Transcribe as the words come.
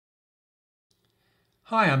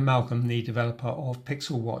Hi, I'm Malcolm, the developer of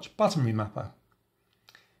Pixel Watch Button Remapper.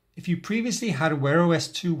 If you previously had a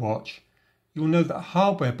WearOS 2 watch, you'll know that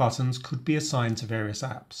hardware buttons could be assigned to various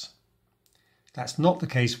apps. That's not the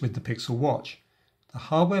case with the Pixel Watch. The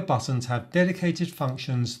hardware buttons have dedicated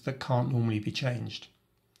functions that can't normally be changed.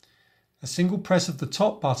 A single press of the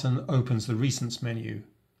top button opens the Recents menu.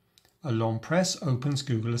 A long press opens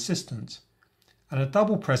Google Assistant. And a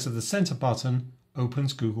double press of the center button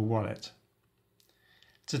opens Google Wallet.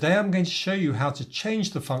 Today I'm going to show you how to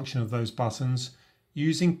change the function of those buttons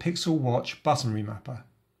using Pixel Watch Button Remapper.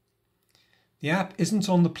 The app isn't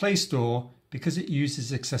on the Play Store because it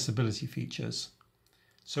uses accessibility features.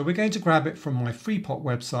 So we're going to grab it from my FreePop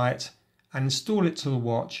website and install it to the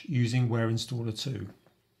watch using WearInstaller 2.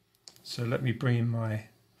 So let me bring in my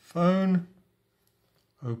phone,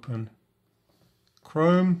 open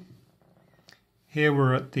Chrome. Here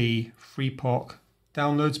we're at the FreePop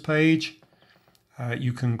downloads page.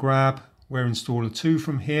 You can grab WearInstaller 2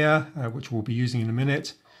 from here, which we'll be using in a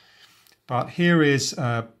minute. But here is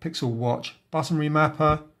Pixel Watch Button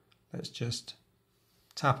Remapper. Let's just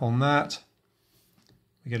tap on that.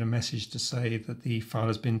 We get a message to say that the file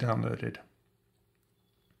has been downloaded.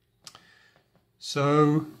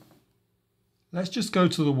 So let's just go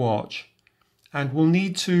to the watch, and we'll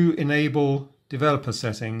need to enable developer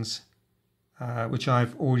settings, which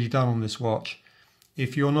I've already done on this watch.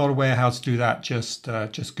 If you're not aware how to do that, just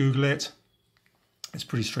Google it. It's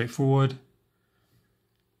pretty straightforward.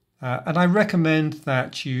 And I recommend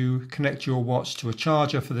that you connect your watch to a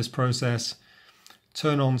charger for this process.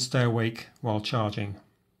 Turn on Stay Awake while charging.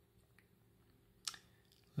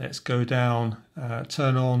 Let's go down,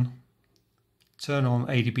 turn on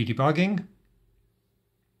ADB debugging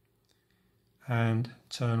and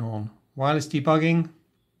turn on wireless debugging.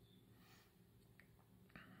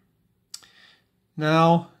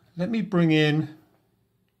 Now, let me bring in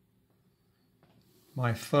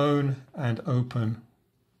my phone and open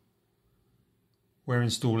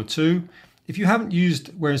WearInstaller 2. If you haven't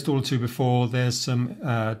used WearInstaller 2 before, there's some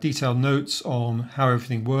detailed notes on how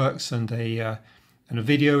everything works and a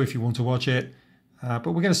video if you want to watch it. But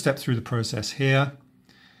we're going to step through the process here.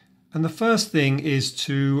 And the first thing is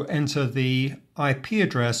to enter the IP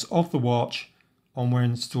address of the watch on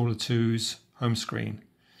WearInstaller 2's home screen.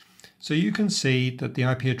 So you can see that the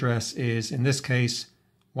IP address is, in this case,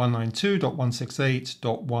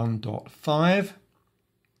 192.168.1.5.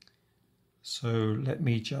 So let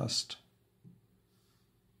me just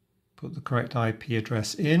put the correct IP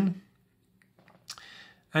address in.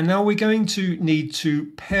 And now we're going to need to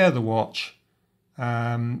pair the watch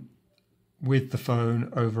with the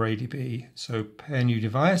phone over ADB. So pair new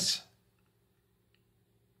device.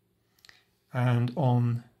 And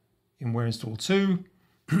in WearInstaller 2,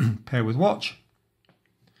 pair with watch.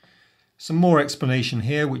 Some more explanation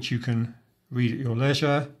here which you can read at your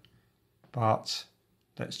leisure, but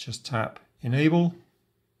let's just tap enable.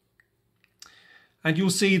 And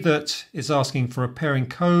you'll see that it's asking for a pairing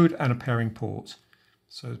code and a pairing port.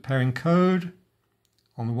 So the pairing code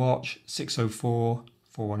on the watch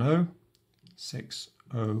 604410,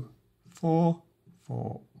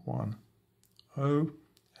 604410,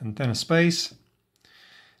 and then a space.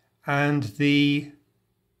 And the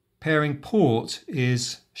pairing port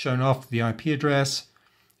is shown after the IP address,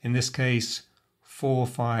 in this case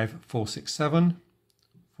 45467,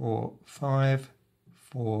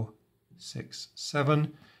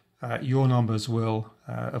 45467. Your numbers will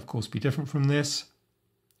of course be different from this.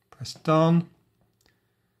 Press done.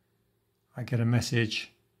 I get a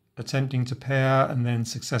message attempting to pair and then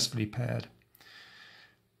successfully paired.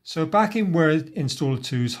 So back in WearInstaller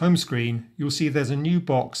 2's home screen, you'll see there's a new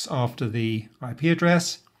box after the IP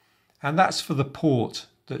address, and that's for the port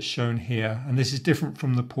that's shown here. And this is different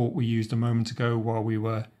from the port we used a moment ago while we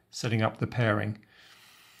were setting up the pairing.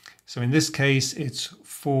 So in this case, it's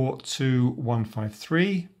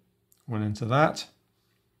 42153. We'll enter that.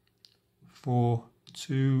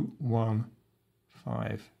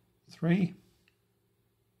 42153.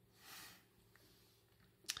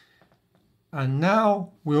 And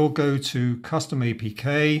now we'll go to Custom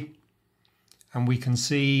APK, and we can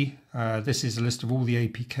see this is a list of all the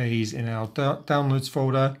APKs in our downloads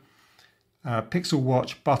folder. Pixel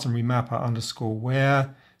Watch Button Remapper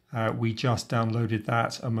 _Wear. We just downloaded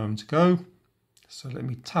that a moment ago. So let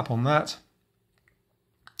me tap on that.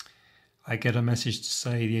 I get a message to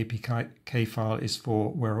say the APK file is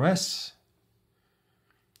for WearOS,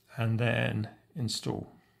 and then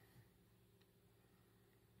install.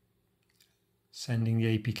 Sending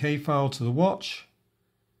the APK file to the watch.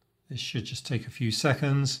 This should just take a few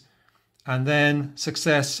seconds. And then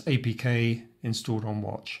success APK installed on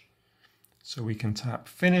watch. So we can tap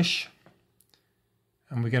Finish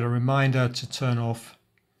and we get a reminder to turn off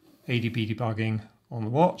ADB debugging on the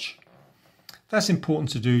watch. That's important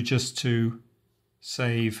to do just to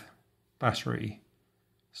save battery.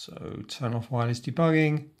 So turn off wireless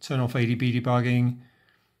debugging, turn off ADB debugging,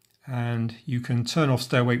 and you can turn off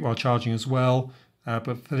stay awake while charging as well.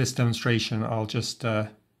 But for this demonstration, I'll just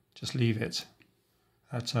leave it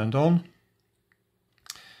turned on.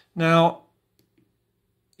 Now,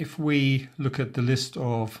 if we look at the list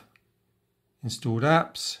of installed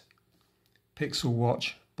apps, Pixel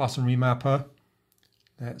Watch Button Remapper,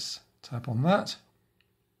 let's tap on that.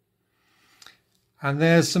 And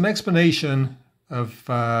there's some explanation of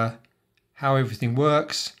how everything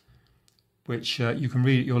works, which you can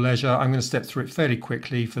read at your leisure. I'm going to step through it fairly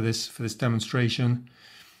quickly for this demonstration.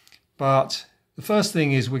 But the first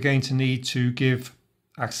thing is we're going to need to give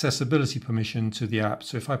accessibility permission to the app.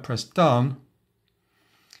 So if I press Done,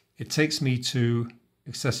 it takes me to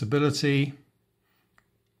accessibility.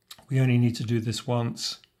 We only need to do this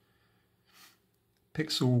once.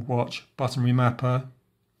 Pixel Watch Button Remapper.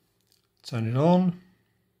 Turn it on.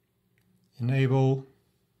 Enable.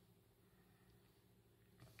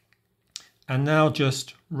 And now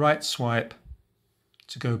just right swipe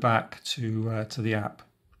to go back to the app.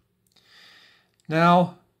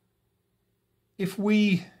 Now, if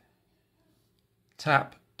we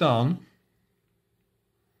tap Done,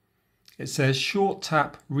 it says short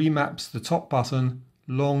tap remaps the top button,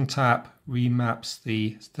 long tap remaps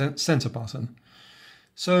the center button.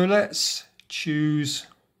 So let's choose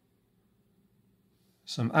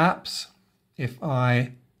some apps. If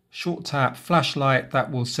I short tap flashlight,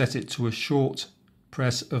 that will set it to a short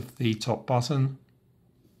press of the top button.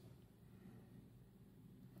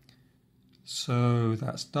 So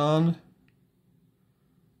that's done.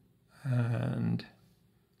 And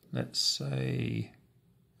let's say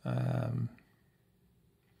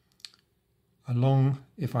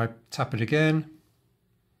if I tap it again,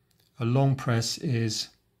 a long press is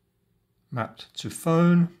mapped to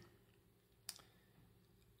phone.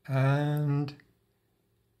 And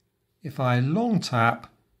if I long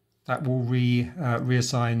tap, that will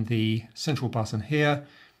reassign the central button here.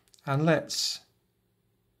 And let's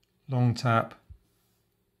long tap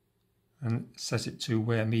and set it to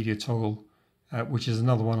Wear Media Toggle, which is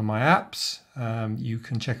another one of my apps. You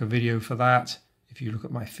can check a video for that if you look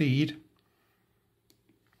at my feed.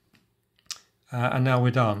 And now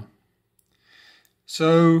we're done.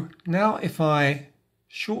 So now if I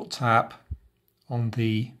short tap on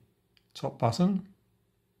the top button,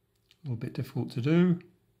 a little bit difficult to do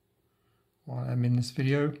while I'm in this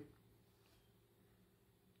video,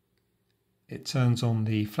 it turns on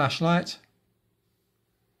the flashlight.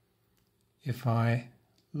 If I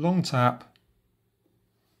long tap,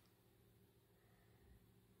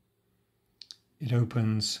 it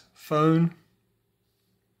opens phone.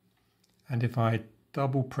 And if I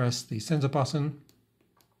double press the center button,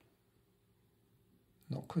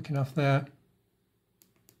 not quick enough there,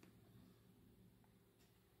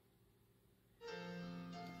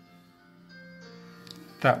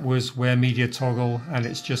 that was Wear Media Toggle, and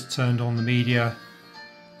it's just turned on the media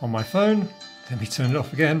on my phone. Let me turn it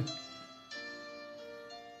off again.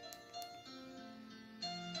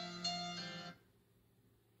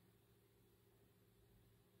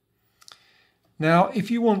 Now, if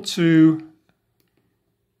you want to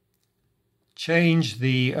change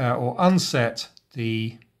the or unset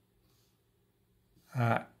the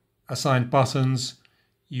assigned buttons,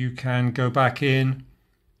 you can go back in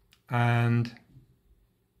and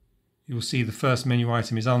you'll see the first menu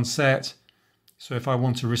item is unset. So if I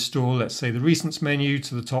want to restore, let's say, the recents menu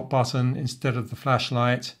to the top button instead of the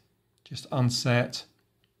flashlight, just unset.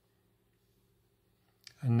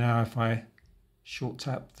 And now if I short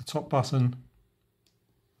tap the top button,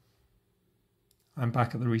 I'm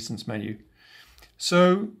back at the recents menu.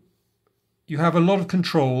 So you have a lot of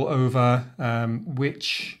control over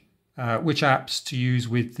which apps to use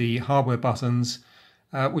with the hardware buttons,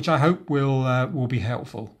 which I hope will be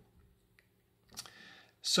helpful.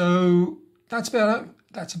 So that's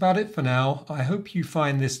about it for now. I hope you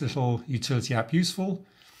find this little utility app useful.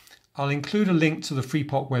 I'll include a link to the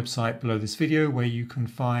FreePOC website below this video where you can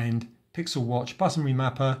find Pixel Watch Button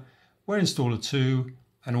Remapper, WearInstaller 2,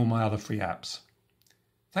 and all my other free apps.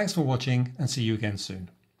 Thanks for watching, and see you again soon.